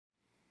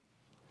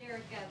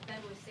Derrick, Ben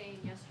was saying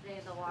yesterday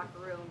in the locker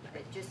room,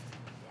 just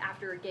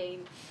after a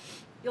game,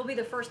 you'll be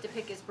the first to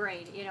pick his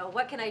brain. You know,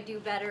 what can I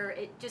do better?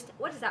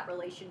 What is that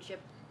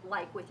relationship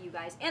like with you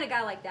guys? And a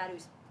guy like that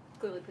who's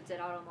clearly puts it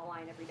out on the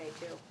line every day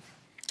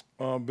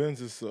too. Ben's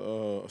just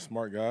a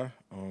smart guy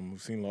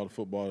who's seen a lot of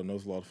football and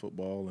knows a lot of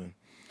football, and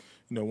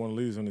one of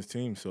the leaders on his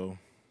team. So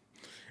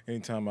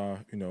anytime I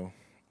want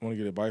to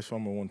get advice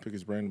from him or want to pick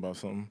his brain about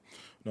something,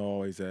 I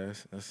always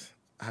ask. That's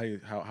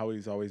how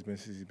he's always been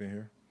since he's been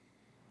here.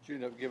 Did you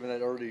end up giving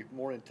that early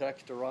morning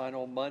text to Ryan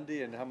on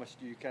Monday, and how much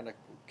do you kind of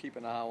keep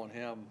an eye on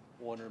him,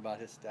 wondering about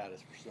his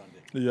status for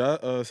Sunday? Yeah,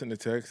 I sent a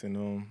text,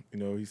 and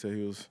he said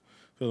he was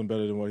feeling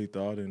better than what he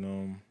thought,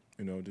 and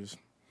just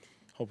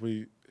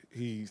hopefully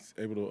he's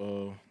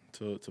able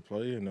to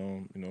play, and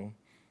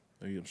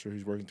I'm sure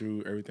he's working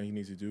through everything he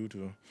needs to do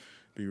to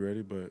be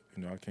ready. But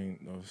I can't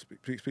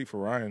speak for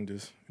Ryan.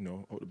 Just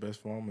hope the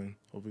best for him, and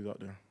hope he's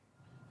out there.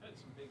 Had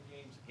some big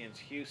games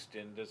against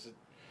Houston.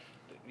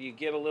 Do you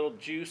get a little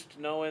juiced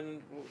knowing,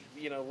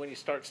 when you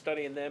start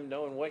studying them,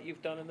 knowing what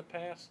you've done in the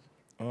past?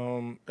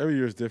 Every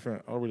year is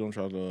different. I really don't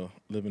try to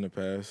live in the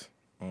past.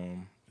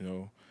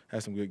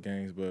 Had some good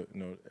games, but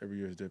every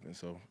year is different.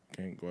 So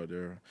can't go out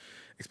there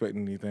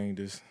expecting anything.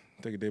 Just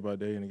take it day by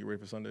day and get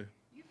ready for Sunday.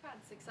 You've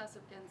had success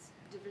against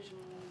division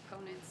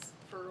opponents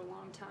for a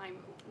long time.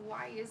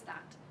 Why is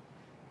that?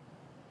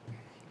 Is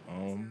there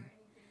anything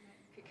that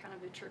you could kind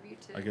of attribute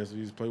to? I guess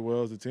we just play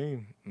well as a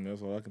team, and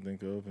that's all I can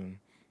think of. And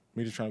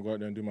me just trying to go out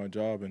there and do my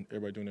job, and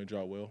everybody doing their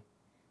job well.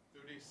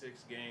 Through these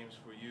 6 games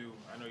for you,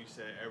 I know you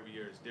said every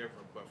year is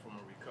different, but from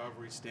a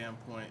recovery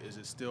standpoint, is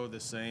it still the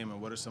same?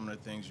 And what are some of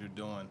the things you're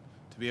doing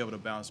to be able to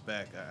bounce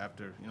back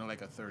after,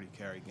 like a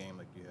 30-carry game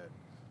like you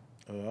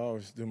had? I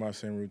always do my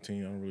same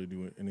routine. I don't really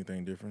do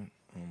anything different.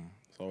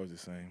 It's always the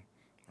same.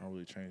 I don't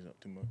really change up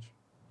too much.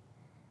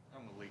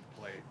 The league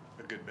played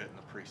a good bit in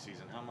the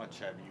preseason. How much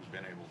have you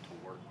been able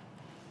to work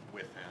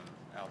with him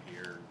out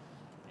here,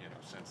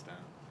 since then?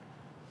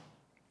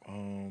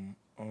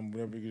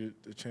 Whenever we get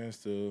a chance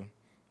to,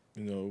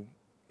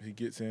 he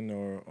gets in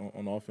or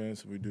on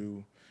offense, we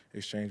do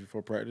exchange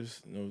before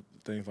practice,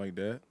 things like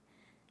that.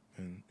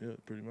 And, yeah,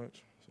 pretty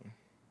much. So.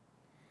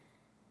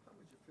 How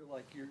would you feel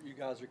like you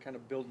guys are kind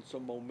of building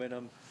some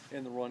momentum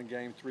in the run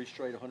game, 3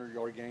 straight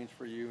 100-yard games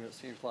for you, and it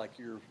seems like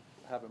you're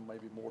having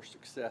maybe more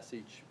success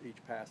each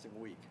passing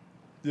week?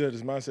 Yeah,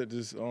 this mindset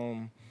just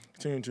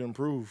continuing to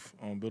improve,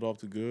 build off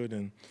the good,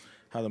 and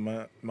have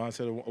the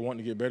mindset of wanting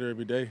to get better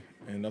every day,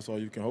 and that's all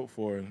you can hope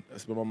for. And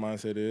that's what my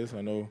mindset is. I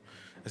know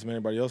that's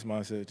anybody else's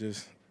mindset,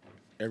 just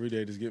every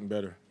day just getting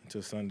better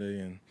until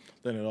Sunday and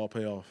letting it all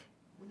pay off.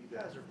 When you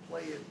guys are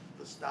playing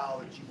the style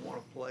that you want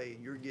to play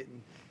and you're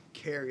getting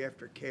carry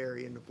after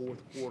carry in the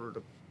fourth quarter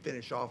to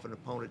finish off an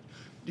opponent,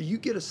 do you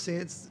get a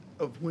sense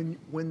of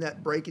when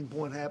that breaking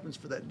point happens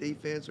for that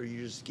defense, or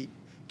you just keep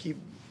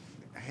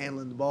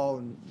handling the ball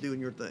and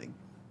doing your thing?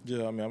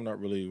 Yeah, I'm not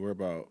really worried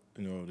about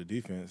the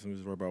defense. I'm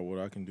just worried about what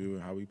I can do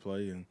and how we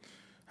play and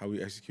how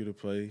we execute a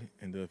play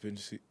and the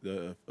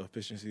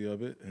efficiency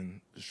of it,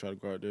 and just try to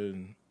go out there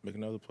and make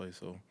another play.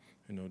 So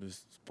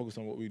just focus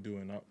on what we do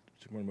and not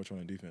too much on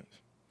the defense.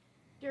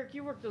 Derrick,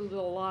 you worked with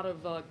a lot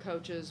of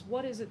coaches.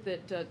 What is it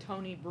that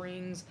Tony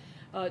brings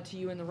to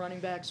you in the running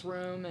backs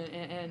room,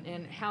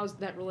 and how's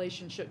that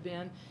relationship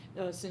been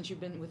since you've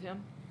been with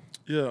him?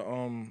 Yeah,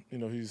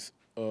 he's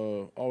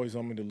always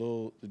on me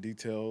the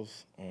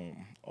details,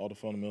 all the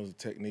fundamentals, the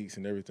techniques,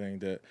 and everything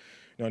that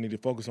I need to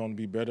focus on to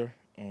be better,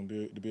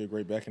 to be a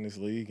great back in this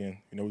league. And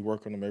we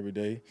work on them every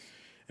day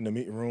in the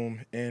meeting room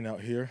and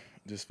out here.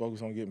 Just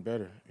focus on getting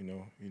better.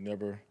 You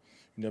never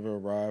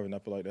arrive, and I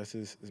feel like that's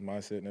his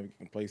mindset. Never get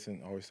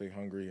complacent. Always stay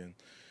hungry and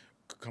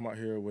come out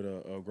here with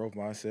a growth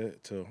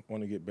mindset to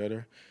want to get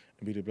better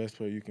and be the best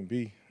player you can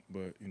be.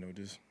 But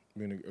just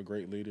being a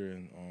great leader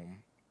and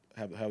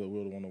have the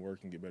will to want to work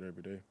and get better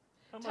every day.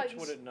 How much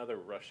would another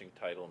rushing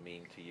title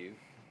mean to you?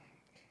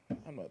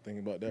 I'm not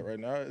thinking about that right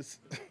now. It's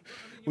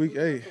week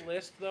 8. The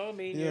list, though.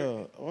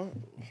 Yeah, well,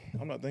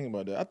 I'm not thinking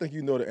about that. I think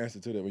you know the answer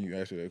to that when you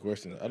ask me that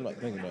question. I'm not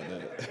thinking about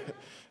that.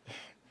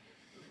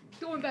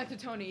 Going back to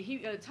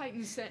Tony,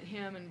 Titans sent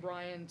him and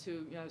Brian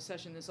to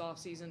session this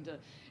offseason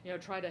to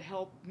try to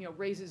help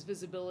raise his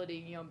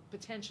visibility,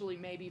 potentially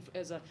maybe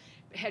as a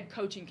head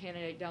coaching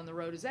candidate down the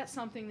road. Is that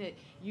something that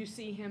you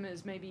see him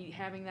as maybe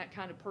having that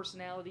kind of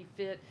personality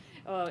fit?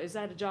 Is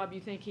that a job you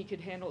think he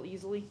could handle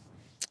easily?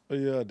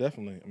 Yeah,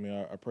 definitely.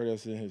 I pray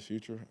that's in his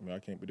future. I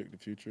can't predict the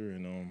future,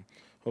 and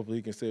hopefully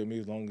he can stay with me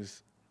as long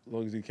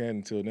as he can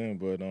until then.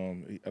 But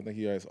I think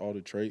he has all the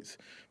traits.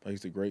 But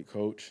he's a great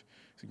coach.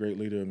 He's a great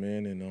leader of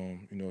men,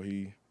 and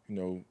he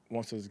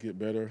wants us to get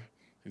better.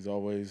 He's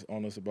always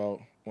on us about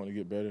wanting to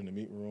get better in the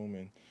meeting room,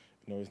 and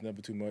it's never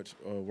too much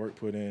work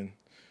put in.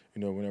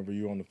 Whenever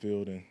you're on the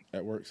field and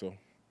at work. So.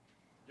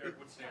 Derrick,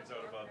 what stands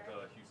out about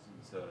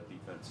Houston's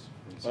defense?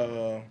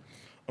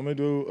 I'm gonna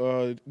do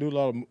a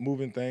lot of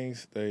moving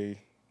things. They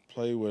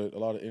play with a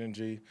lot of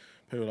energy,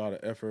 play with a lot of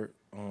effort.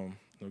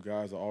 The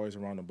guys are always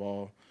around the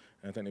ball,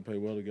 and I think they play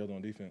well together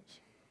on defense.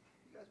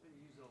 You guys been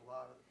using a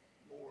lot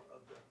more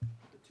of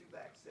the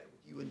 2-back set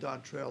with you and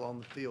Dontrell on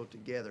the field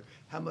together.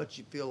 How much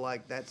you feel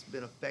like that's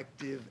been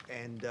effective,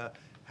 and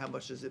how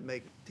much does it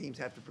make teams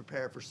have to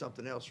prepare for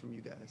something else from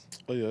you guys?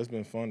 Oh yeah, it's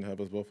been fun to have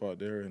us both out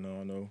there, and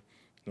I know,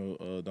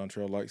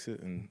 Dontrell likes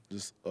it, and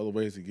just other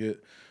ways to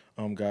get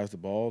guys the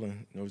ball,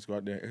 and just go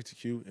out there and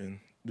execute and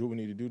do what we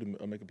need to do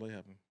to make a play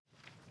happen.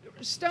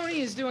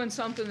 Stoney is doing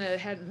something that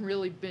hadn't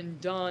really been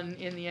done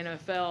in the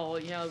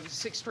NFL.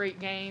 6 straight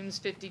games,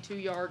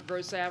 52-yard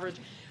gross average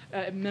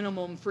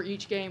minimum for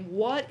each game.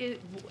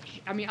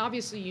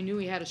 Obviously you knew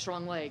he had a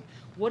strong leg.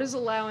 What is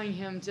allowing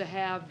him to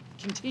have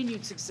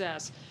continued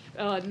success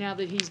now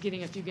that he's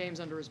getting a few games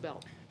under his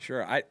belt?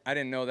 Sure. I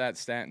didn't know that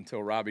stat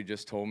until Robbie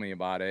just told me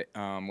about it,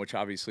 which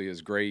obviously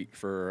is great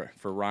for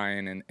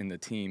Ryan and the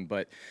team.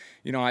 But,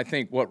 I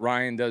think what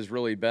Ryan does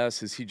really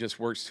best is he just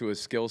works to his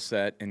skill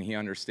set, and he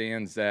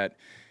understands that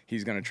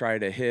he's going to try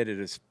to hit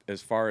it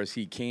as far as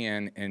he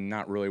can and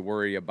not really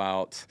worry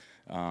about,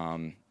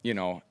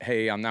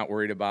 hey, I'm not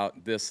worried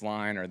about this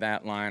line or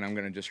that line. I'm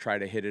going to just try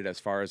to hit it as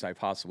far as I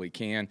possibly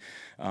can.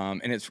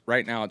 And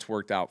right now it's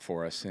worked out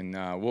for us. And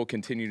we'll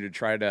continue to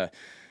try to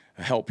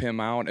help him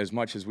out as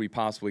much as we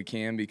possibly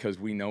can because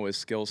we know his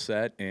skill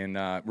set, and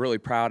really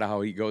proud of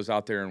how he goes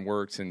out there and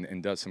works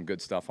and does some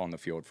good stuff on the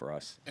field for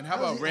us. And how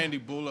about Randy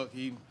Bullock?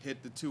 He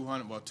hit the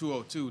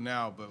 202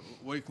 now, but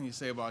what can you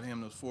say about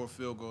him, those 4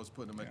 field goals,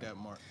 putting him at that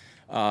mark?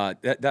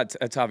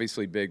 That's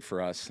obviously big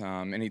for us.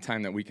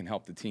 Anytime that we can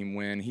help the team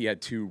win. He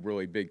had 2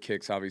 really big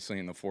kicks, obviously,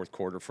 in the fourth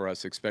quarter for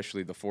us,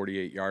 especially the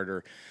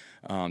 48-yarder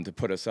to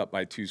put us up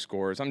by 2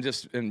 scores. I'm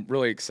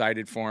really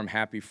excited for him,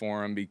 happy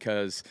for him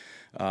because,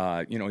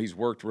 he's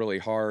worked really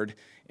hard.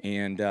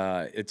 And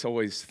it's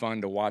always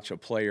fun to watch a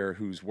player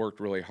who's worked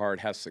really hard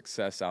have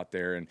success out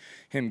there. And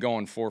him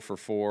going 4 for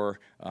 4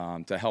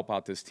 to help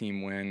out this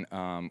team win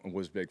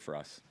was big for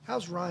us.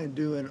 How's Ryan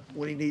doing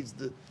when he needs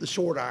the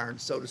short iron,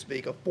 so to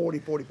speak, a 40,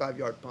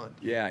 45-yard punt?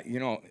 Yeah,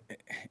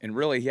 and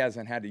really he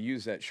hasn't had to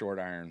use that short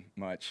iron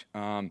much.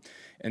 And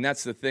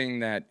that's the thing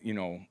that,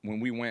 when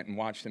we went and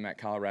watched him at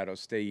Colorado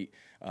State,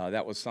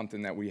 that was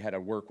something that we had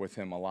to work with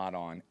him a lot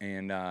on.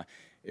 And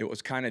it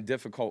was kind of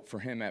difficult for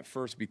him at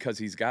first because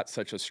he's got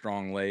such a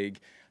strong leg.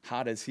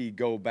 How does he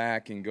go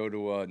back and go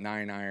to a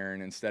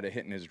 9-iron instead of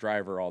hitting his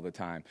driver all the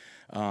time?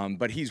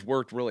 But he's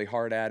worked really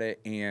hard at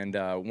it, and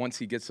once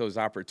he gets those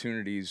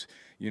opportunities,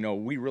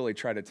 we really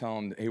try to tell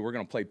him, hey, we're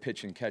going to play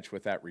pitch and catch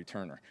with that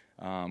returner,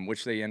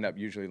 which they end up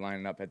usually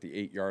lining up at the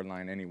 8-yard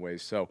line anyway.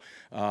 So,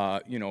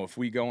 if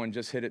we go and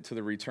just hit it to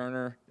the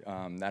returner,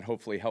 that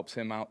hopefully helps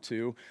him out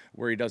too,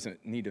 where he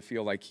doesn't need to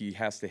feel like he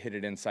has to hit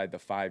it inside the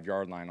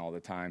 5-yard line all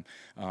the time.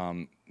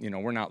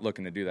 We're not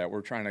looking to do that.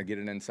 We're trying to get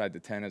it inside the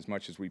 10 as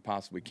much as we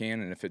possibly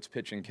can, and if it's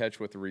pitch and catch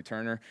with the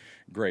returner,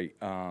 great.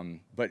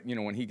 But,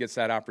 when he gets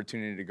that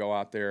opportunity to go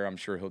out there, I'm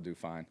sure he'll do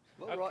fine.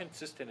 How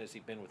consistent has he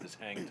been with his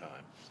hang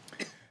time?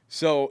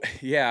 So,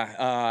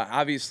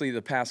 obviously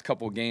the past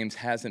couple games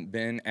hasn't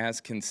been as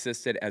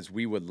consistent as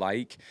we would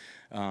like.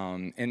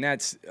 And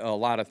that's a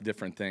lot of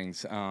different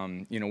things.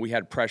 We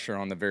had pressure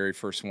on the very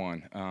first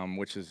one,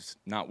 which is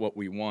not what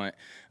we want.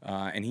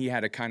 And he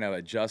had to kind of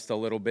adjust a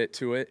little bit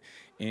to it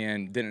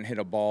and didn't hit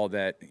a ball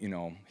that,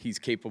 he's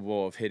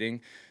capable of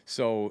hitting.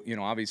 So,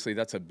 obviously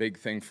that's a big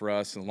thing for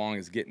us as long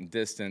as getting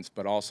distance,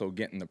 but also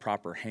getting the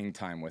proper hang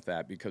time with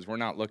that because we're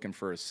not looking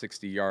for a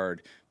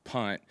 60-yard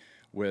punt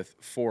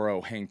with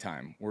 4.0 hang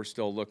time. We're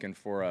still looking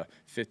for a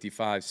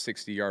 55,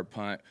 60-yard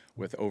punt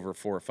with over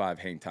 4 or 5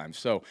 hang time.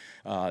 So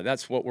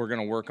that's what we're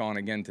going to work on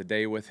again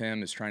today with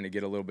him, is trying to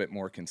get a little bit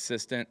more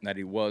consistent that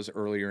he was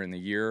earlier in the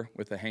year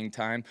with the hang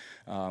time,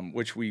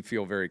 which we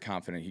feel very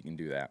confident he can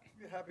do that.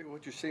 You happy with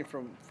what you're seeing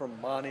from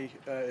Monty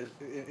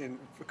in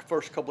the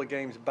first couple of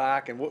games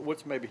back, and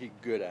what's maybe he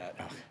good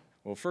at?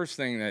 Well, first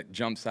thing that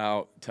jumps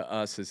out to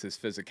us is his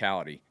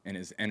physicality and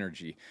his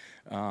energy.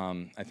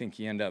 I think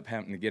he ended up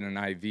having to get an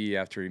IV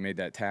after he made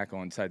that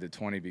tackle inside the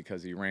 20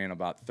 because he ran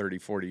about 30,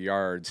 40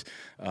 yards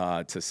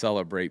to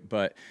celebrate.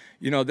 But,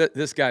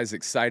 this guy's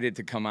excited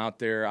to come out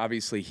there.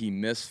 Obviously, he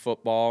missed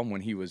football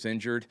when he was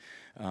injured.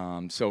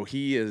 So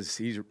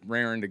he's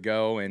raring to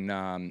go. And,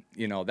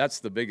 that's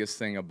the biggest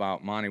thing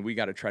about Monty. We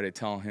got to try to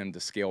tell him to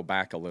scale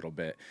back a little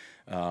bit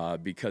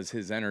because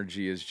his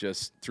energy is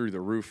just through the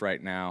roof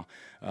right now.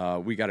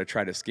 We got to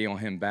try to scale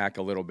him back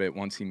a little bit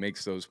once he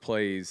makes those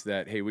plays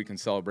that, hey, we can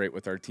celebrate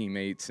with our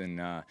teammates and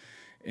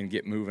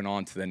get moving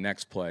on to the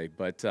next play.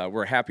 But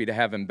we're happy to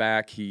have him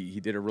back. He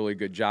did a really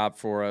good job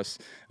for us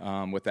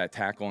with that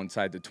tackle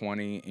inside the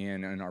 20,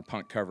 and in our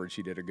punt coverage,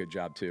 he did a good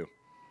job too.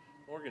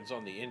 Morgan's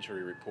on the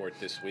injury report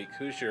this week.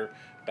 Who's your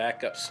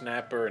backup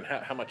snapper, and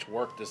how much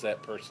work does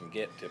that person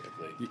get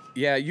typically?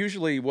 Yeah,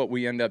 usually what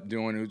we end up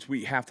doing is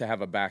we have to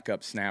have a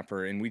backup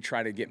snapper, and we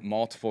try to get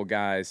multiple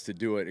guys to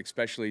do it,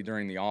 especially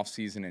during the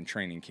off-season and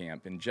training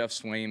camp. And Jeff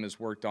Swaim has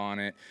worked on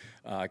it,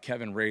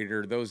 Kevin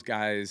Rader, those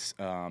guys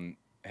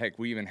heck,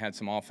 we even had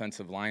some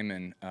offensive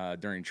linemen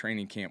during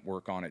training camp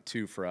work on it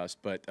too for us.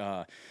 But,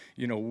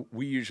 you know,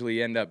 we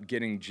usually end up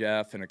getting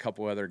Jeff and a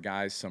couple other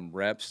guys some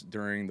reps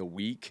during the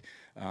week.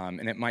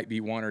 And it might be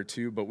one or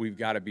two, but we've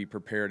got to be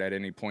prepared at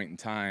any point in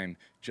time,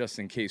 just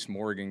in case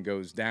Morgan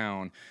goes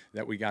down,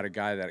 that we got a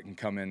guy that can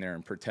come in there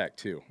and protect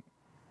too.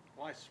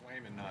 Why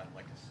Swayman not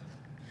like a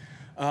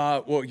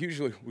center? Well,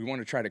 usually we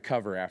want to try to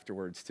cover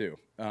afterwards too.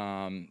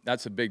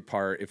 That's a big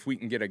part. If we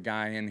can get a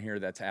guy in here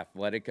that's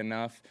athletic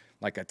enough,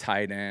 like a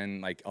tight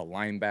end, like a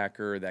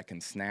linebacker that can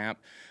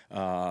snap,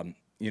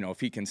 you know,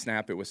 if he can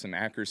snap it with some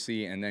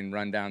accuracy and then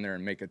run down there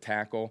and make a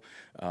tackle,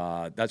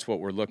 that's what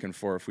we're looking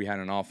for. If we had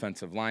an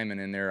offensive lineman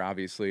in there,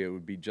 obviously it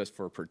would be just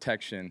for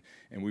protection,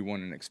 and we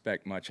wouldn't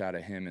expect much out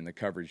of him in the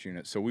coverage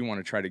unit. So we want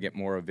to try to get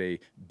more of a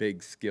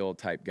big skill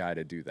type guy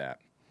to do that.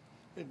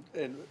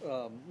 And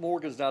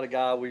Morgan's not a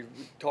guy we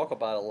talk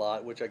about a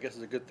lot, which I guess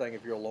is a good thing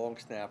if you're a long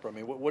snapper. I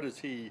mean, what does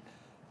he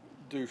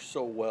do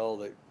so well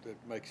that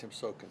makes him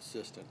so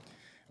consistent?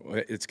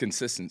 It's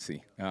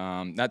consistency.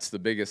 That's the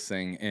biggest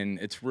thing, and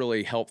it's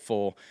really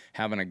helpful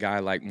having a guy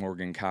like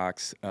Morgan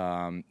Cox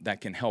that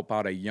can help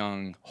out a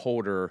young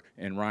holder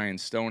in Ryan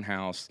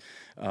Stonehouse,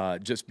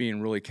 just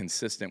being really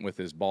consistent with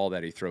his ball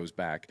that he throws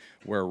back,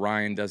 where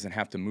Ryan doesn't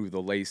have to move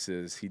the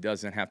laces. He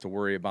doesn't have to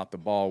worry about the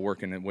ball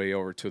working its way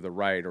over to the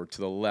right or to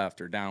the left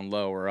or down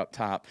low or up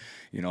top.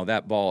 You know,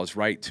 that ball is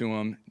right to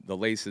him. The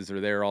laces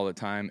are there all the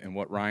time, and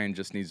what Ryan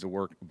just needs to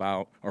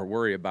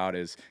worry about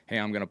is, hey,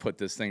 I'm going to put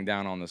this thing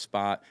down on the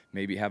spot,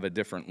 maybe have a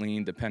different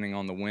lean depending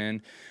on the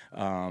wind.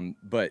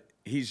 But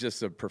he's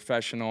just a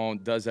professional,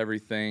 does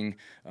everything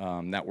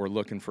that we're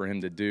looking for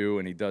him to do,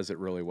 and he does it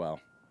really well.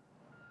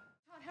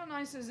 How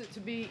nice is it to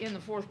be in the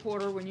fourth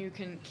quarter when you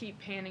can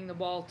keep handing the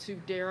ball to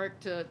Derrick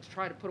to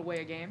try to put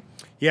away a game?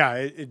 Yeah,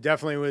 it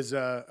definitely was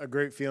a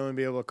great feeling to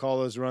be able to call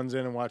those runs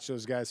in and watch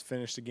those guys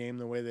finish the game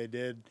the way they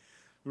did.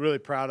 Really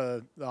proud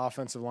of the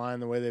offensive line,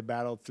 the way they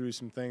battled through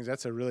some things.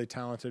 That's a really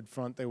talented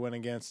front they went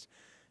against.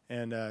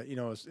 And, you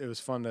know, it was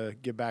fun to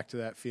get back to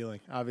that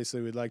feeling.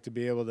 Obviously, we'd like to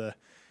be able to,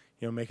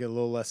 you know, make it a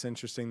little less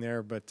interesting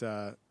there. But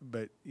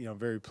you know,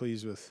 very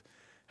pleased with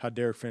how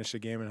Derrick finished the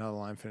game and how the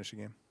line finished the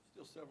game.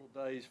 Still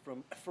several days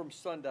from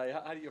Sunday.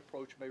 How do you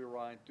approach maybe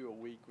Ryan through a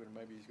week when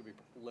maybe he's going to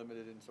be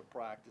limited in some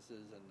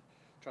practices and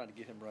trying to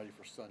get him ready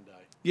for Sunday?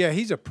 Yeah,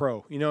 he's a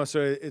pro, you know,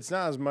 so it's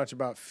not as much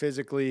about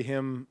physically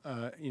him,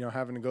 you know,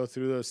 having to go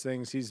through those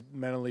things. He's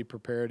mentally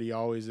prepared. He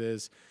always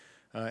is,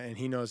 and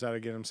he knows how to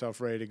get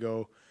himself ready to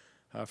go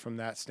from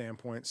that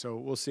standpoint. So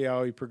we'll see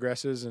how he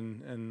progresses,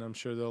 and I'm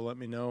sure they'll let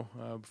me know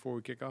before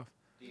we kick off.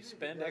 Do you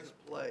spend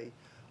play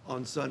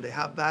on Sunday?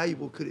 How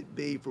valuable could it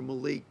be for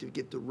Malik to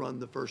get to run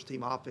the first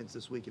team offense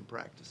this week in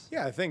practice?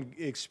 Yeah, I think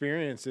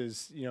experience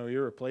is, you know,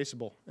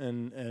 irreplaceable,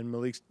 and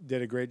Malik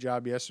did a great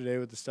job yesterday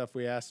with the stuff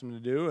we asked him to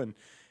do,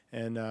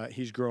 and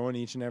he's growing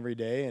each and every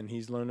day, and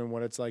he's learning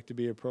what it's like to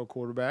be a pro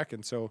quarterback,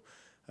 and so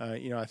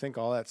you know, I think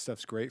all that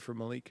stuff's great for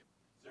Malik.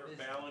 Is there a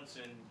balance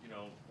in, you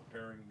know,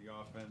 preparing the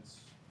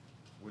offense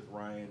with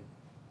Ryan?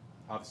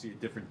 Obviously a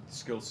different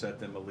skill set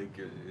than Malik.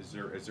 Is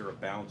there a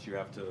balance you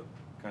have to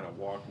kind of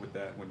walk with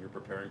that when you're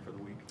preparing for the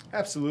week?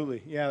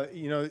 Absolutely. Yeah,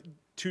 you know,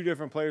 two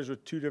different players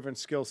with two different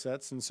skill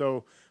sets, and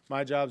so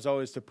my job is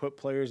always to put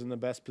players in the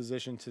best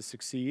position to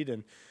succeed,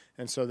 and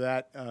so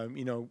that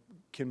you know,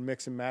 can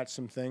mix and match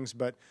some things,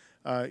 but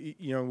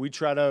you know, we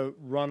try to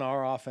run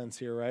our offense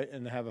here, right,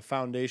 and have a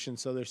foundation.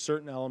 So there's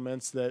certain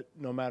elements that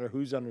no matter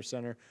who's under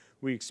center,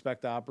 we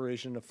expect the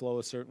operation to flow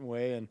a certain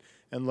way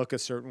and look a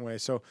certain way.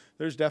 So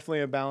there's definitely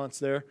a balance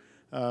there.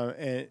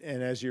 And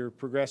as you're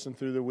progressing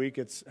through the week,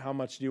 it's how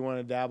much do you want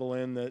to dabble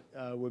in that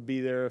would be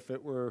there if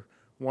it were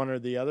one or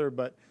the other.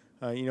 But,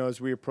 you know,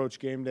 as we approach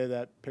game day,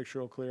 that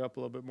picture will clear up a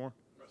little bit more.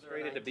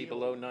 Frustrated to be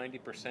below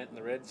 90% in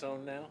the red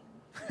zone now?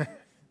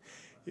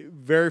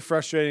 Very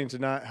frustrating to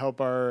not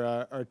help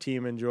our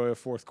team enjoy a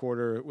fourth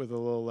quarter with a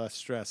little less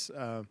stress.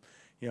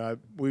 You know,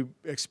 we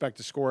expect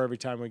to score every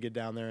time we get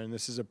down there, and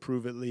this is a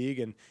prove-it league,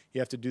 and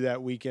you have to do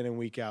that week in and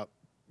week out.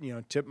 You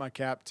know, tip my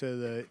cap to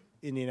the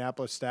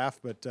Indianapolis staff,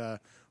 but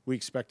we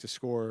expect to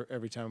score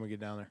every time we get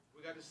down there.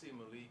 We got to see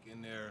Malik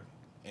in there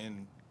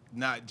in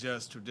not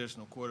just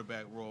traditional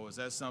quarterback role. Is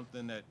that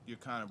something that you're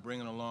kind of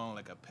bringing along,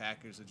 like a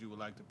package that you would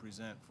like to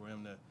present for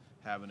him to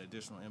have an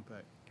additional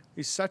impact?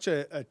 He's such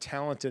a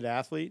talented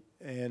athlete,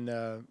 and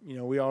you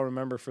know, we all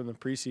remember from the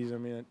preseason. I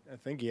mean, I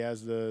think he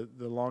has the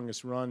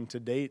longest run to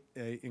date,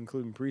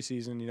 including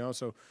preseason. You know,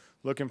 so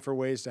looking for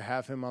ways to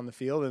have him on the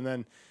field, and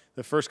then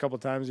the first couple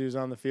of times he was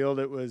on the field,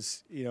 it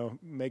was, you know,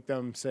 make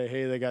them say,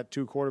 hey, they got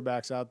two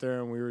quarterbacks out there,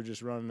 and we were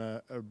just running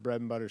a bread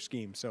and butter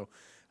scheme. So,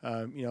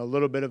 you know, a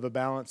little bit of a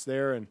balance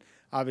there, and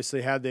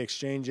obviously had the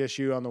exchange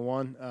issue on the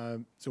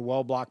one. It's a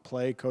well-blocked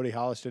play. Cody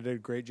Hollister did a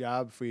great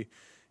job. If we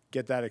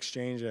get that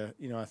exchange,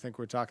 you know, I think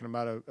we're talking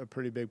about a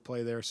pretty big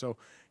play there. So,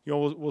 you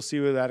know, we'll see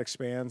where that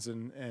expands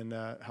and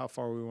how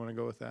far we want to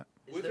go with that.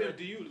 With him,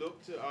 do you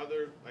look to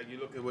other, like you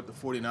look at what the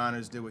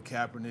 49ers did with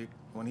Kaepernick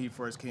when he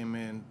first came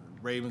in,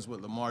 Ravens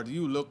with Lamar. Do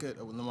you look at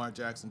with Lamar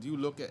Jackson? Do you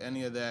look at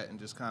any of that and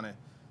just kind of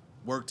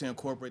work to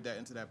incorporate that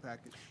into that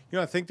package? You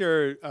know, I think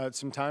there are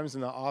some times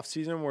in the off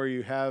season where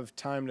you have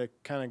time to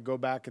kind of go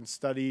back and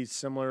study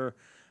similar,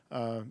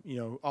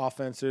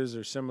 offenses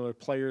or similar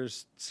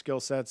players'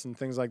 skill sets and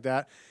things like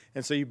that.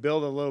 And so you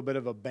build a little bit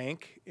of a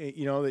bank,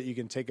 that you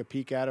can take a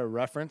peek at or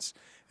reference.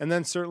 And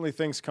then certainly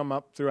things come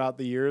up throughout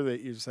the year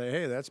that you say,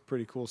 hey, that's a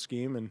pretty cool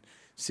scheme, and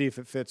see if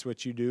it fits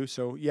what you do.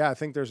 So, yeah, I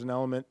think there's an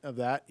element of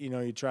that.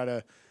 You try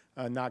to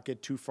not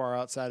get too far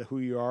outside of who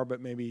you are,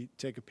 but maybe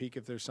take a peek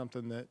if there's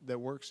something that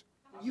works.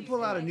 You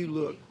pull out a new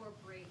look.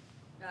 Incorporate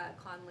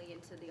Conley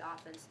into the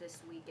offense this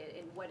week,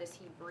 and what does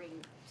he bring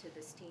to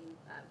this team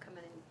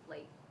coming in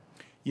late?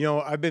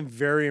 I've been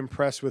very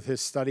impressed with his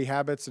study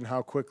habits and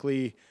how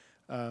quickly,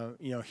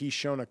 he's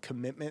shown a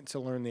commitment to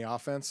learn the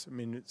offense. I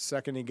mean, the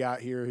second he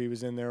got here, he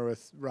was in there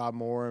with Rob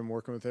Moore and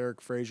working with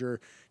Eric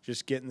Frazier,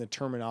 just getting the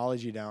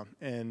terminology down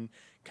and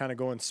kind of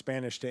going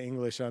Spanish to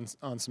English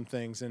on some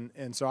things.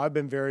 And so I've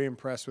been very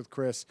impressed with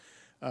Chris.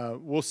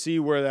 We'll see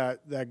where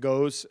that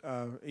goes,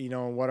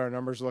 and what our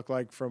numbers look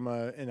like from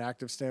an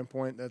active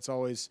standpoint. That's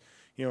always,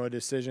 a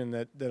decision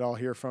that I'll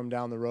hear from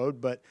down the road.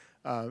 But,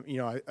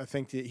 I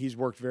think that he's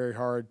worked very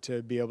hard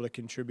to be able to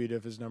contribute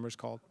if his number's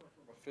called.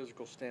 From a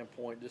physical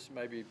standpoint, just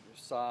maybe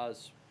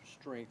size,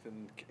 strength,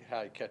 and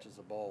how he catches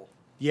the ball.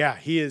 Yeah,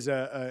 he is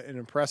an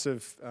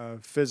impressive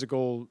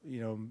physical,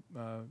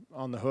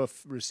 on the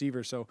hoof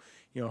receiver. So,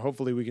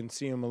 hopefully we can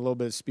see him a little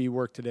bit of speed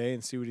work today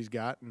and see what he's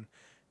got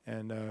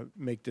and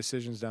make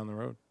decisions down the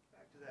road.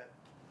 Back to that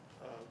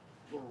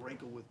little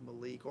wrinkle with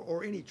Malik,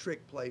 or any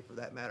trick play for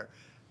that matter.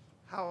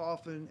 How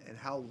often and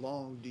how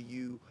long do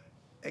you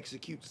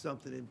execute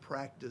something in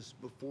practice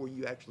before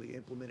you actually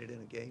implement it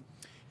in a game?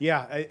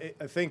 Yeah,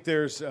 I think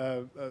there's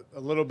a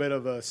little bit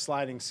of a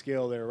sliding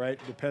scale there, right?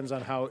 Depends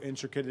on how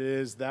intricate it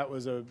is. That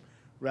was a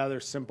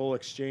rather simple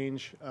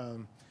exchange.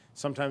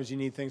 Sometimes you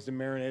need things to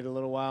marinate a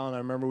little while, and I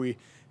remember we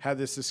had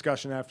this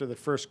discussion after the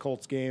first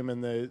Colts game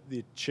and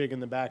the Chig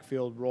in the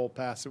backfield roll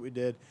pass that we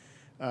did,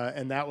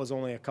 and that was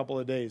only a couple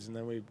of days, and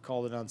then we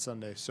called it on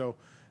Sunday. So,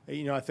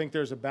 I think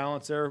there's a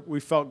balance there. We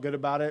felt good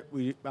about it.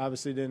 We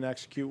obviously didn't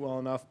execute well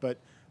enough, but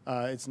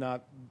it's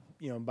not,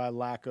 by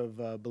lack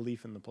of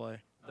belief in the play.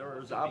 There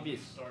is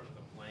obvious. Start with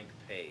a blank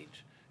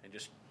page and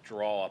just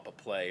draw up a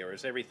play, or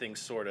is everything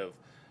sort of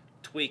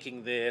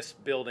tweaking this,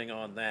 building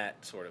on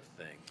that sort of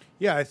thing?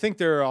 Yeah, I think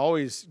there are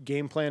always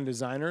game plan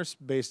designers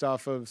based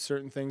off of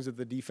certain things that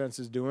the defense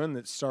is doing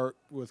that start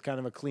with kind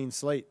of a clean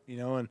slate,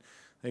 and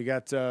they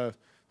got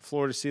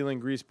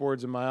floor-to-ceiling grease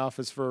boards in my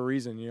office for a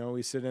reason.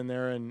 We sit in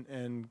there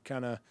and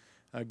kind of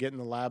get in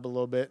the lab a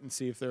little bit and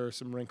see if there are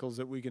some wrinkles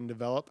that we can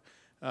develop.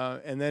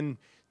 And then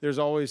there's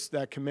always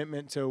that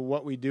commitment to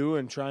what we do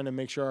and trying to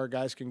make sure our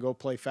guys can go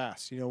play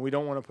fast. We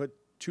don't want to put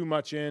too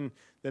much in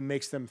that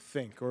makes them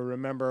think or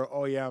remember,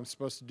 oh, yeah, I'm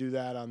supposed to do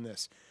that on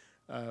this.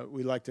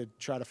 We like to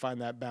try to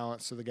find that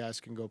balance so the guys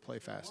can go play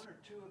fast. One or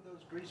two of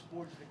those grease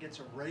boards that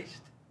gets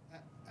erased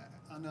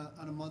on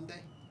a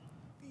Monday?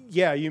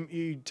 Yeah,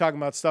 you talking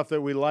about stuff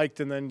that we liked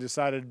and then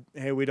decided,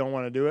 hey, we don't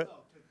want to do it? No,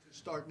 to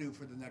start new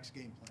for the next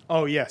game plan.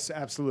 Oh, yes,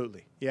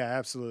 absolutely. Yeah,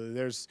 absolutely.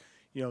 There's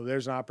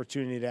an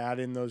opportunity to add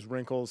in those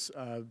wrinkles,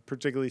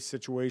 particularly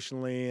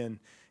situationally, and,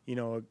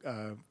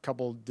 a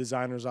couple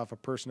designers off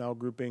of personnel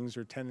groupings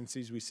or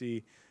tendencies we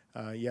see.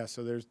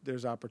 So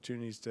there's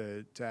opportunities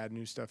to add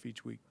new stuff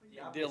each week.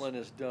 Dylan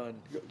is done.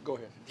 Go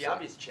ahead. The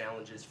obvious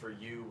challenges for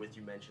you,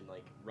 you mentioned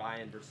like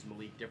Ryan versus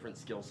Malik, different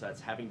skill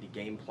sets, having to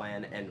game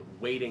plan and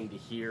waiting to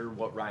hear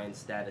what Ryan's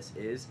status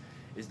is.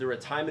 Is there a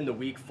time in the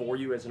week for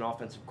you as an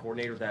offensive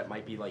coordinator that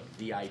might be like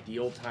the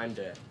ideal time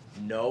to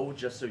know,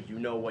 just so you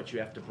know what you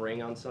have to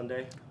bring on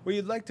Sunday? Well,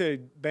 you'd like to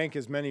bank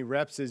as many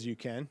reps as you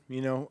can,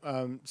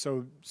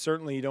 so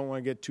certainly you don't want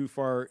to get too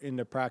far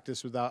into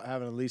practice without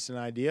having at least an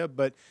idea.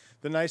 But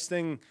the nice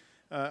thing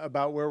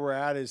about where we're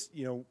at is,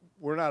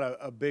 we're not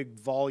a big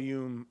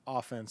volume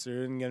offense.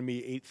 There isn't going to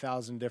be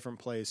 8,000 different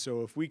plays.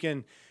 So if we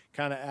can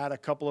kind of add a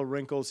couple of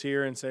wrinkles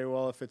here and say,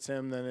 well, if it's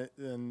him, then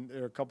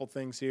there are a couple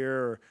things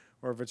here,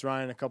 or if it's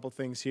Ryan, a couple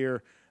things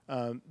here.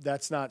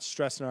 That's not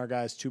stressing our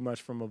guys too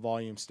much from a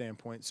volume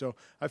standpoint. So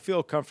I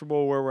feel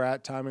comfortable where we're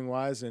at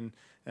timing-wise, and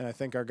I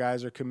think our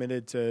guys are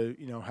committed to,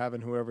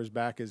 having whoever's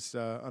back is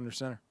under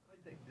center.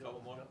 I think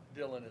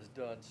Dylan is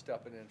done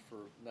stepping in for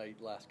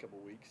Nate last couple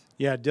of weeks.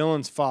 Yeah,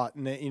 Dylan's fought,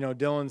 and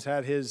Dylan's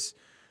had his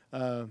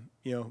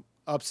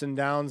ups and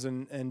downs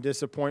and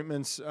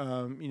disappointments,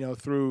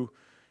 through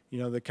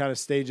the kind of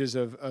stages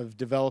of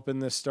developing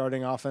this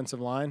starting offensive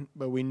line.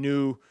 But we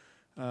knew,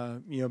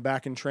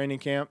 back in training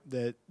camp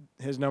that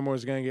his number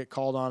was going to get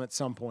called on at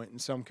some point in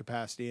some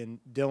capacity. And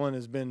Dylan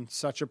has been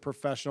such a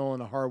professional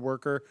and a hard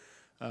worker.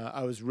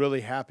 I was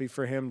really happy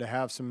for him to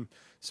have some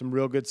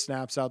real good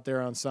snaps out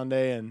there on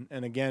Sunday, and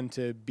again,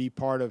 to be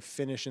part of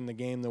finishing the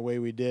game the way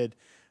we did.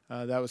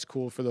 That was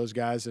cool for those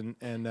guys,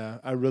 and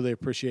I really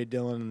appreciate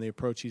Dylan and the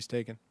approach he's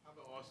taken. How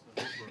about Austin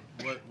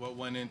Hooper? What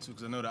went into,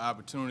 because I know the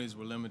opportunities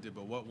were limited,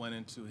 but what went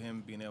into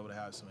him being able to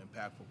have some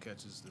impactful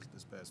catches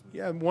this past week?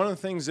 Yeah, one of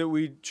the things that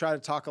we try to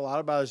talk a lot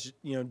about is,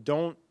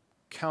 don't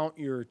count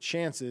your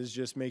chances,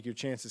 just make your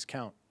chances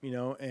count,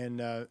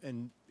 and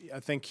I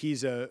think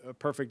he's a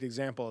perfect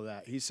example of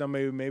that. He's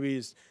somebody who maybe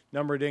his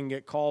number didn't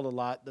get called a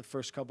lot the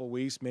first couple of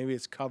weeks. Maybe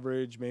it's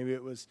coverage, maybe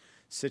it was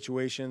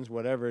situations,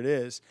 whatever it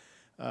is,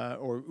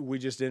 or we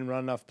just didn't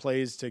run enough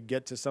plays to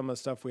get to some of the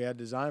stuff we had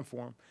designed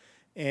for him.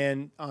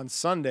 And on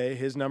Sunday,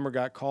 his number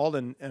got called,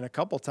 and a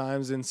couple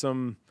times in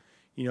some,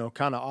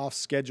 kind of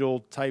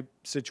off-schedule type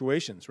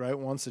situations, right?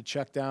 Once a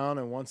check down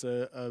and once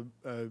a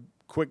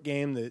quick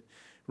game that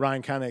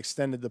Ryan kind of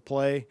extended the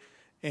play,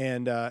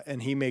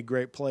 and he made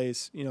great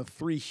plays.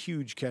 3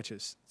 huge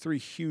catches,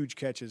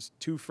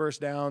 2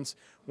 first downs,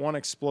 1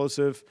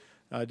 explosive.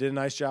 Did a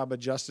nice job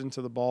adjusting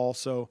to the ball.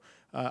 So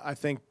I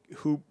think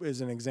Hoop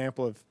is an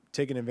example of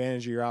taking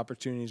advantage of your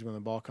opportunities when the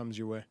ball comes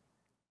your way.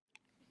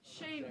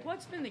 Shane,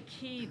 what's been the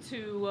key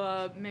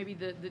to maybe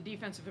the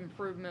defensive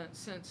improvement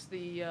since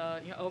the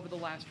over the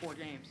last 4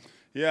 games?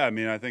 Yeah,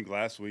 I think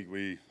last week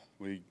we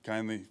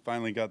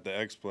finally got the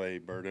X-play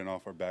burden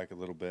off our back a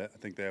little bit. I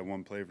think they had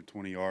 1 play for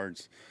 20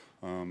 yards,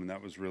 and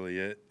that was really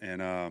it.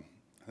 And I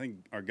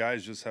think our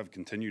guys just have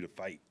continued to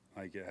fight.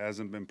 Like, it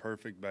hasn't been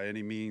perfect by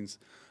any means,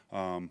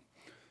 but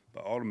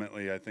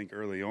ultimately I think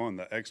early on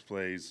the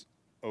X-plays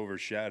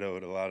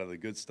overshadowed a lot of the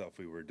good stuff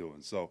we were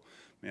doing. So,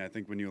 I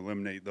think when you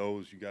eliminate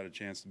those, you got a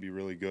chance to be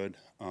really good,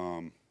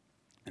 and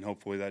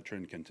hopefully that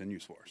trend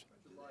continues for us.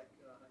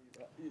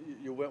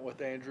 You went with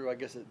Andrew, I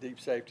guess, at deep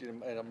safety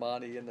and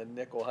Amani in the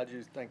nickel. How do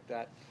you think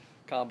that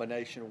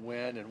combination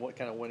went, and what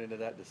kind of went into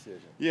that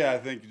decision? Yeah, I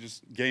think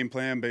just game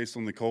plan based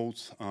on the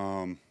Colts.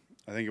 I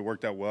think it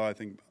worked out well. I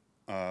think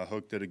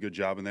Hook did a good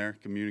job in there,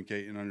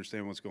 communicate and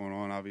understand what's going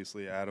on.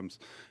 Obviously, Adams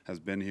has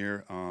been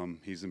here.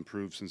 He's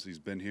improved since he's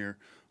been here.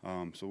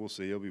 So we'll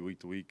see. It'll be week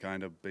to week,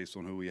 kind of based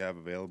on who we have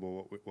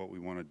available, what we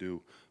want to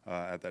do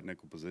at that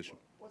nickel position.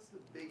 What's the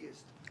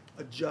biggest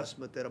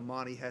adjustment that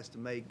Amani has to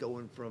make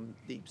going from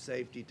deep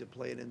safety to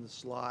playing in the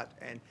slot,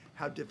 and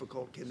how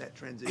difficult can that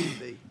transition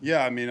be?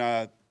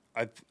 Yeah,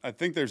 I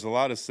think there's a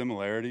lot of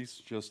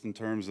similarities just in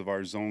terms of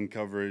our zone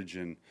coverage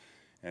and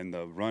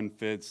the run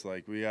fits.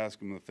 Like, we ask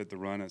them to fit the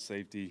run at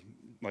safety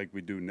like we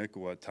do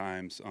nickel at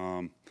times.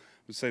 I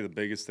would say the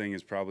biggest thing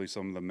is probably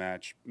some of the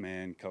match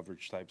man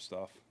coverage type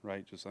stuff,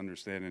 right? Just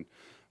understanding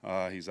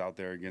he's out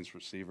there against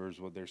receivers,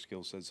 what their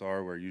skill sets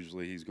are, where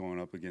usually he's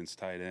going up against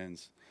tight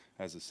ends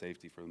as a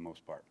safety for the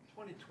most part.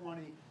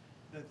 2020,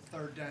 the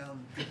third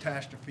down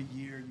catastrophe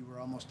year, you were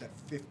almost at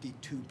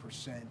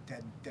 52%,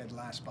 dead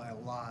last by a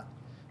lot.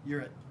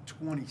 You're at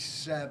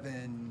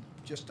 27,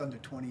 just under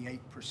 28%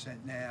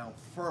 now,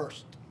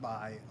 first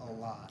by a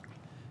lot.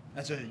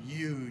 That's a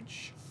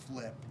huge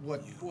flip.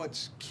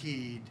 What's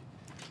keyed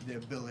the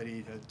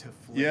ability to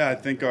flip? Yeah, I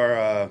think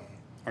our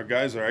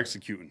guys are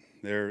executing.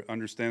 They're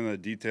understanding the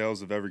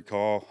details of every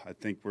call. I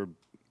think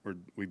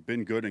we've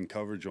been good in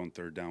coverage on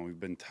third down. We've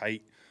been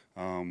tight.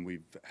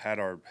 We've had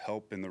our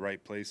help in the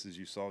right places.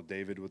 You saw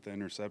David with the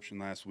interception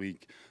last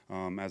week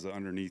as an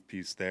underneath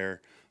piece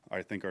there.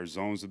 I think our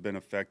zones have been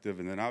effective,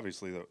 and then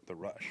obviously the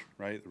rush,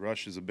 right? The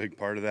rush is a big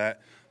part of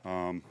that.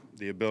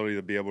 The ability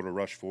to be able to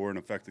rush forward and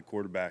affect the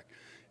quarterback.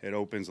 It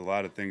opens a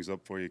lot of things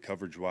up for you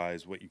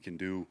coverage-wise, what you can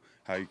do,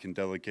 how you can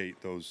delegate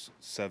those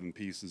 7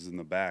 pieces in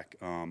the back.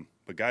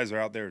 But guys are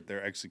out there,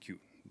 they're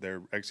executing.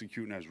 They're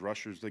executing as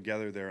rushers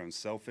together. They're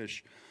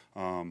unselfish.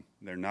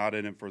 They're not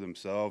in it for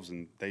themselves,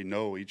 and they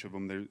know each of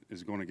them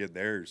is going to get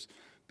theirs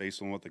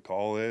based on what the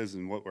call is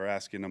and what we're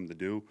asking them to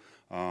do.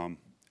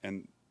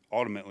 And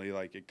ultimately,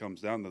 like, it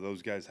comes down to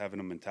those guys having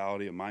a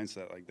mentality, a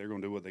mindset, like they're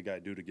going to do what they got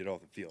to do to get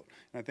off the field.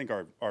 And I think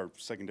our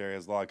secondary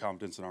has a lot of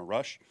confidence in our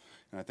rush,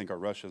 and I think our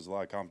rush has a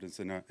lot of confidence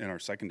in our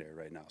secondary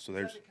right now. So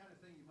there's the kind of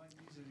thing you might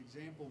use as an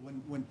example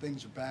when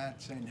things are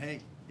bad, saying,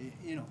 hey,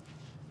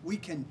 we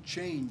can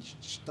change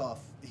stuff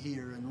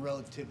here in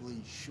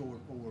relatively short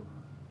order.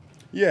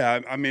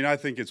 Yeah, I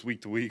think it's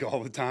week to week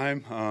all the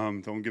time.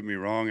 Don't get me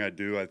wrong, I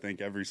do. I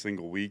think every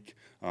single week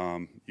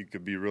you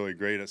could be really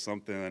great at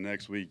something, and the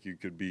next week you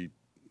could be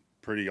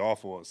pretty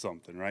awful at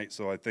something, right?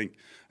 So I think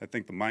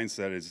the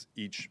mindset is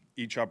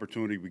each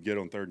opportunity we get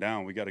on third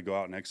down, we got to go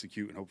out and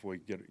execute and hopefully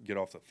get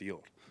off the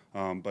field.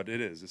 But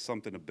it's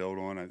something to build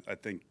on. I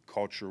think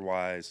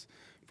culture-wise,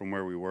 from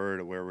where we were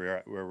to where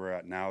we're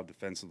at now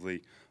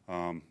defensively,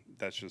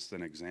 that's just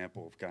an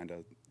example of kind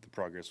of the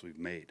progress we've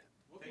made.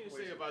 What can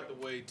you say about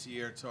the way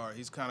Tier Tar,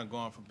 he's kind of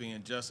gone from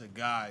being just a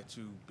guy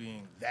to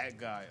being that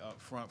guy up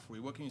front for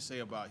you? What can you say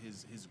about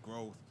his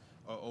growth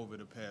over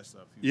the past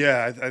few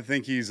years? Yeah, I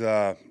think he's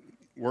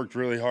worked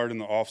really hard in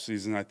the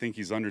offseason. I think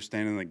he's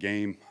understanding the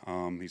game.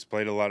 He's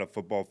played a lot of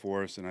football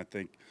for us, and I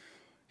think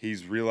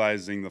he's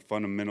realizing the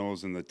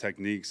fundamentals and the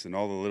techniques and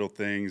all the little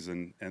things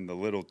and the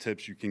little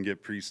tips you can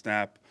get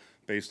pre-snap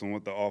based on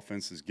what the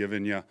offense is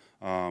giving you.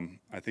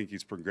 I think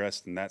he's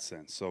progressed in that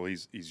sense. So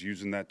he's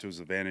using that to his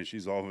advantage.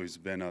 He's always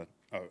been a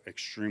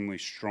extremely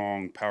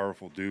strong,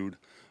 powerful dude.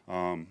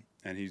 And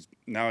he's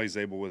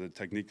able with the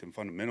technique and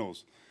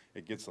fundamentals,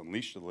 it gets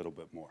unleashed a little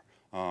bit more.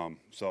 And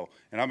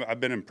I've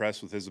been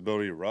impressed with his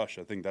ability to rush.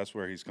 I think that's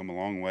where he's come a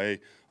long way,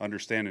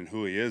 understanding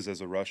who he is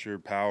as a rusher,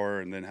 power,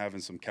 and then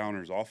having some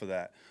counters off of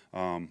that.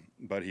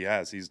 But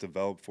he's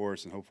developed for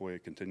us, and hopefully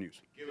it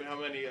continues. Given how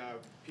many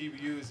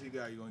PBUs he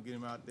got, you going to get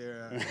him out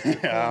there?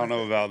 I don't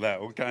know about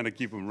that. We'll kind of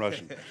keep him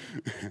rushing.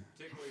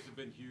 Takeaways have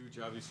been huge,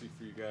 obviously,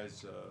 for you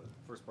guys.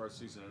 First part of the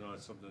season, I know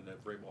it's something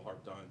that Vrabel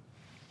harped on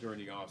during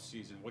the off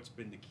season. What's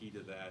been the key to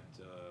that,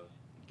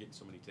 getting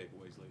so many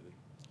takeaways lately?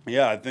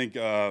 Yeah, I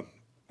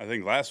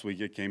think last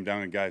week it came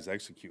down to guys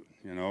executing.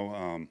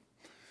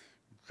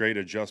 Great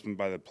adjustment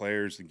by the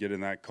players to get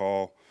in that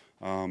call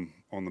on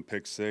the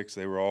pick six.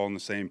 They were all on the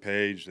same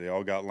page. They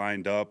all got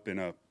lined up in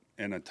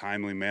a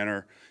timely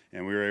manner,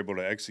 and we were able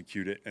to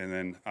execute it. And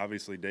then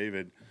obviously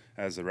David,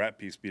 as the rat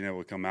piece, being able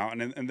to come out.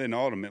 And then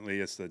ultimately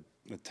it's the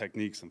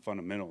techniques and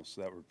fundamentals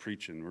that we're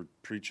preaching. We're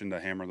preaching to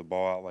hammer the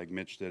ball out like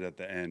Mitch did at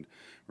the end.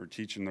 We're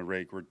teaching the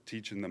rake. We're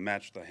teaching to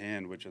match the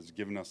hand, which has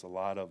given us a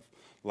lot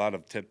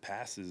of tip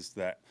passes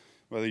that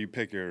whether you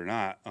pick it or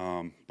not,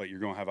 but you're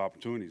going to have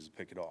opportunities to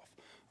pick it off.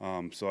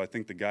 So I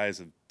think the guys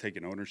have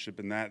taken ownership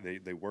in that.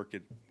 They work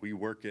it. We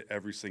work it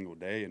every single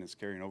day, and it's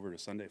carrying over to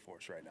Sunday for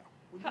us right now.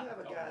 When you have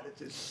a guy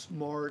that's as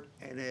smart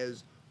and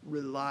as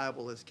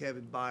reliable as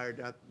Kevin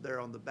Byard out there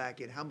on the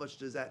back end, how much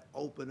does that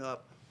open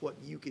up what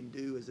you can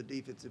do as a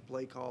defensive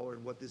play caller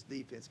and what this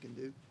defense can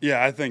do?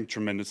 Yeah, I think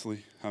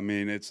tremendously. I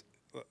mean,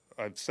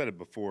 I've said it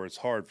before. It's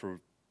hard for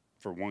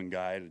one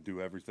guy to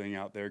do everything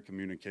out there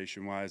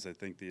communication-wise. I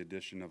think the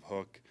addition of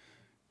Hook,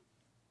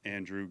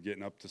 Andrew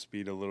getting up to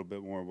speed a little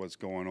bit more of what's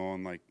going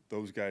on, like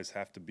those guys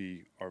have to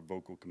be our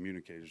vocal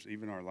communicators.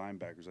 Even our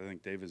linebackers, I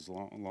think David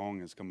Long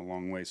has come a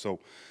long way. So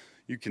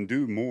you can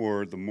do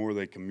more the more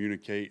they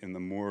communicate and the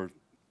more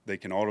they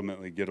can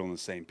ultimately get on the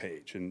same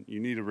page. And you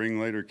need a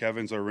ringleader.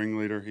 Kevin's our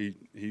ringleader.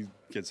 He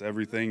gets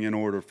everything in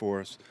order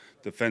for us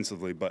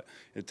defensively, but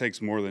it takes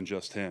more than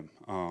just him.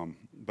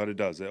 But it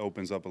does. It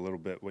opens up a little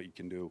bit what you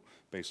can do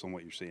based on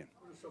what you're seeing.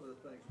 What are some of the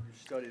things when you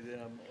study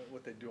them,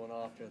 what they do on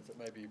offense that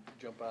maybe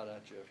jump out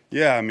at you?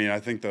 Yeah, I mean, I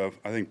think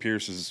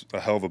Pierce is a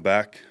hell of a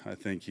back. I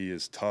think he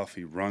is tough.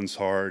 He runs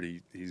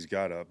hard. He's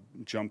got a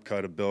jump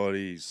cut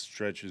ability. He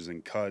stretches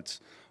and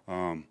cuts.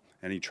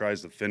 And he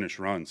tries to finish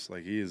runs.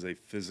 Like, he is a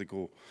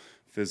physical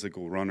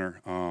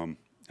runner. And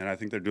I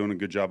think they're doing a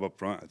good job up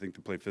front. I think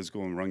they play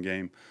physical and run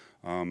game.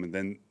 And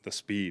then the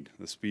speed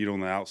on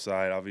the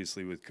outside,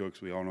 obviously with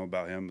Cooks, we all know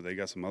about him, but they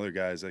got some other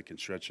guys that can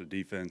stretch the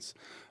defense.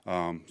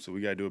 So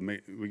we got to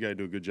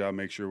do a good job,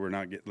 make sure we're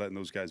not letting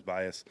those guys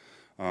bias.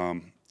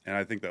 And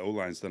I think the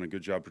O-line's done a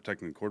good job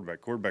protecting the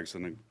quarterback. Quarterback's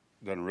done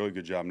a really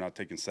good job not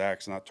taking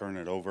sacks, not turning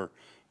it over.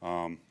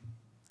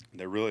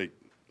 They're really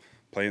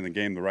playing the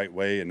game the right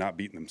way and not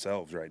beating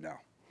themselves right now.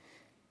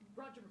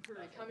 Roger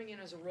McCreary coming in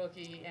as a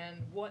rookie and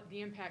what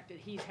the impact that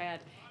he's had,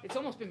 it's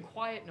almost been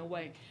quiet in a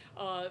way.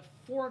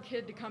 For a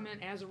kid to come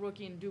in as a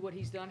rookie and do what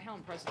he's done, how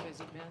impressive has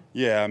he been?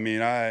 Yeah, I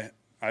mean,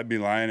 I'd be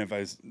lying if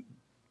I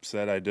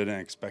said I didn't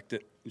expect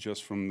it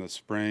just from the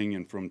spring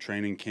and from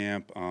training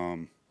camp.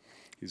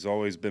 He's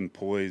always been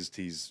poised.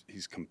 He's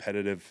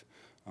competitive.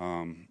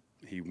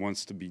 He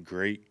wants to be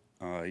great.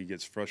 He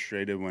gets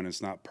frustrated when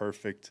it's not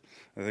perfect.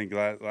 I think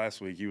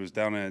last week he was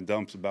down in the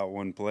dumps about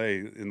one play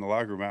in the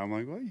locker room. I'm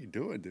like, what are you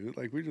doing, dude?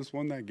 Like, we just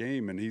won that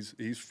game, and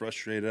he's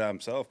frustrated at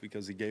himself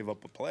because he gave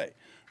up a play,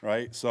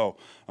 right? So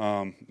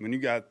when you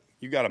got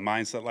a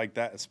mindset like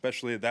that,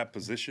 especially at that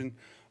position,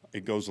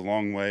 it goes a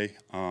long way.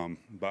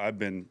 But I've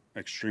been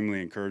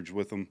extremely encouraged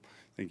with him.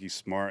 I think he's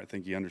smart. I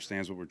think he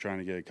understands what we're trying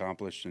to get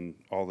accomplished and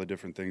all the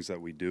different things that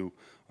we do.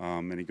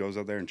 And he goes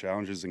out there and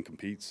challenges and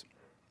competes.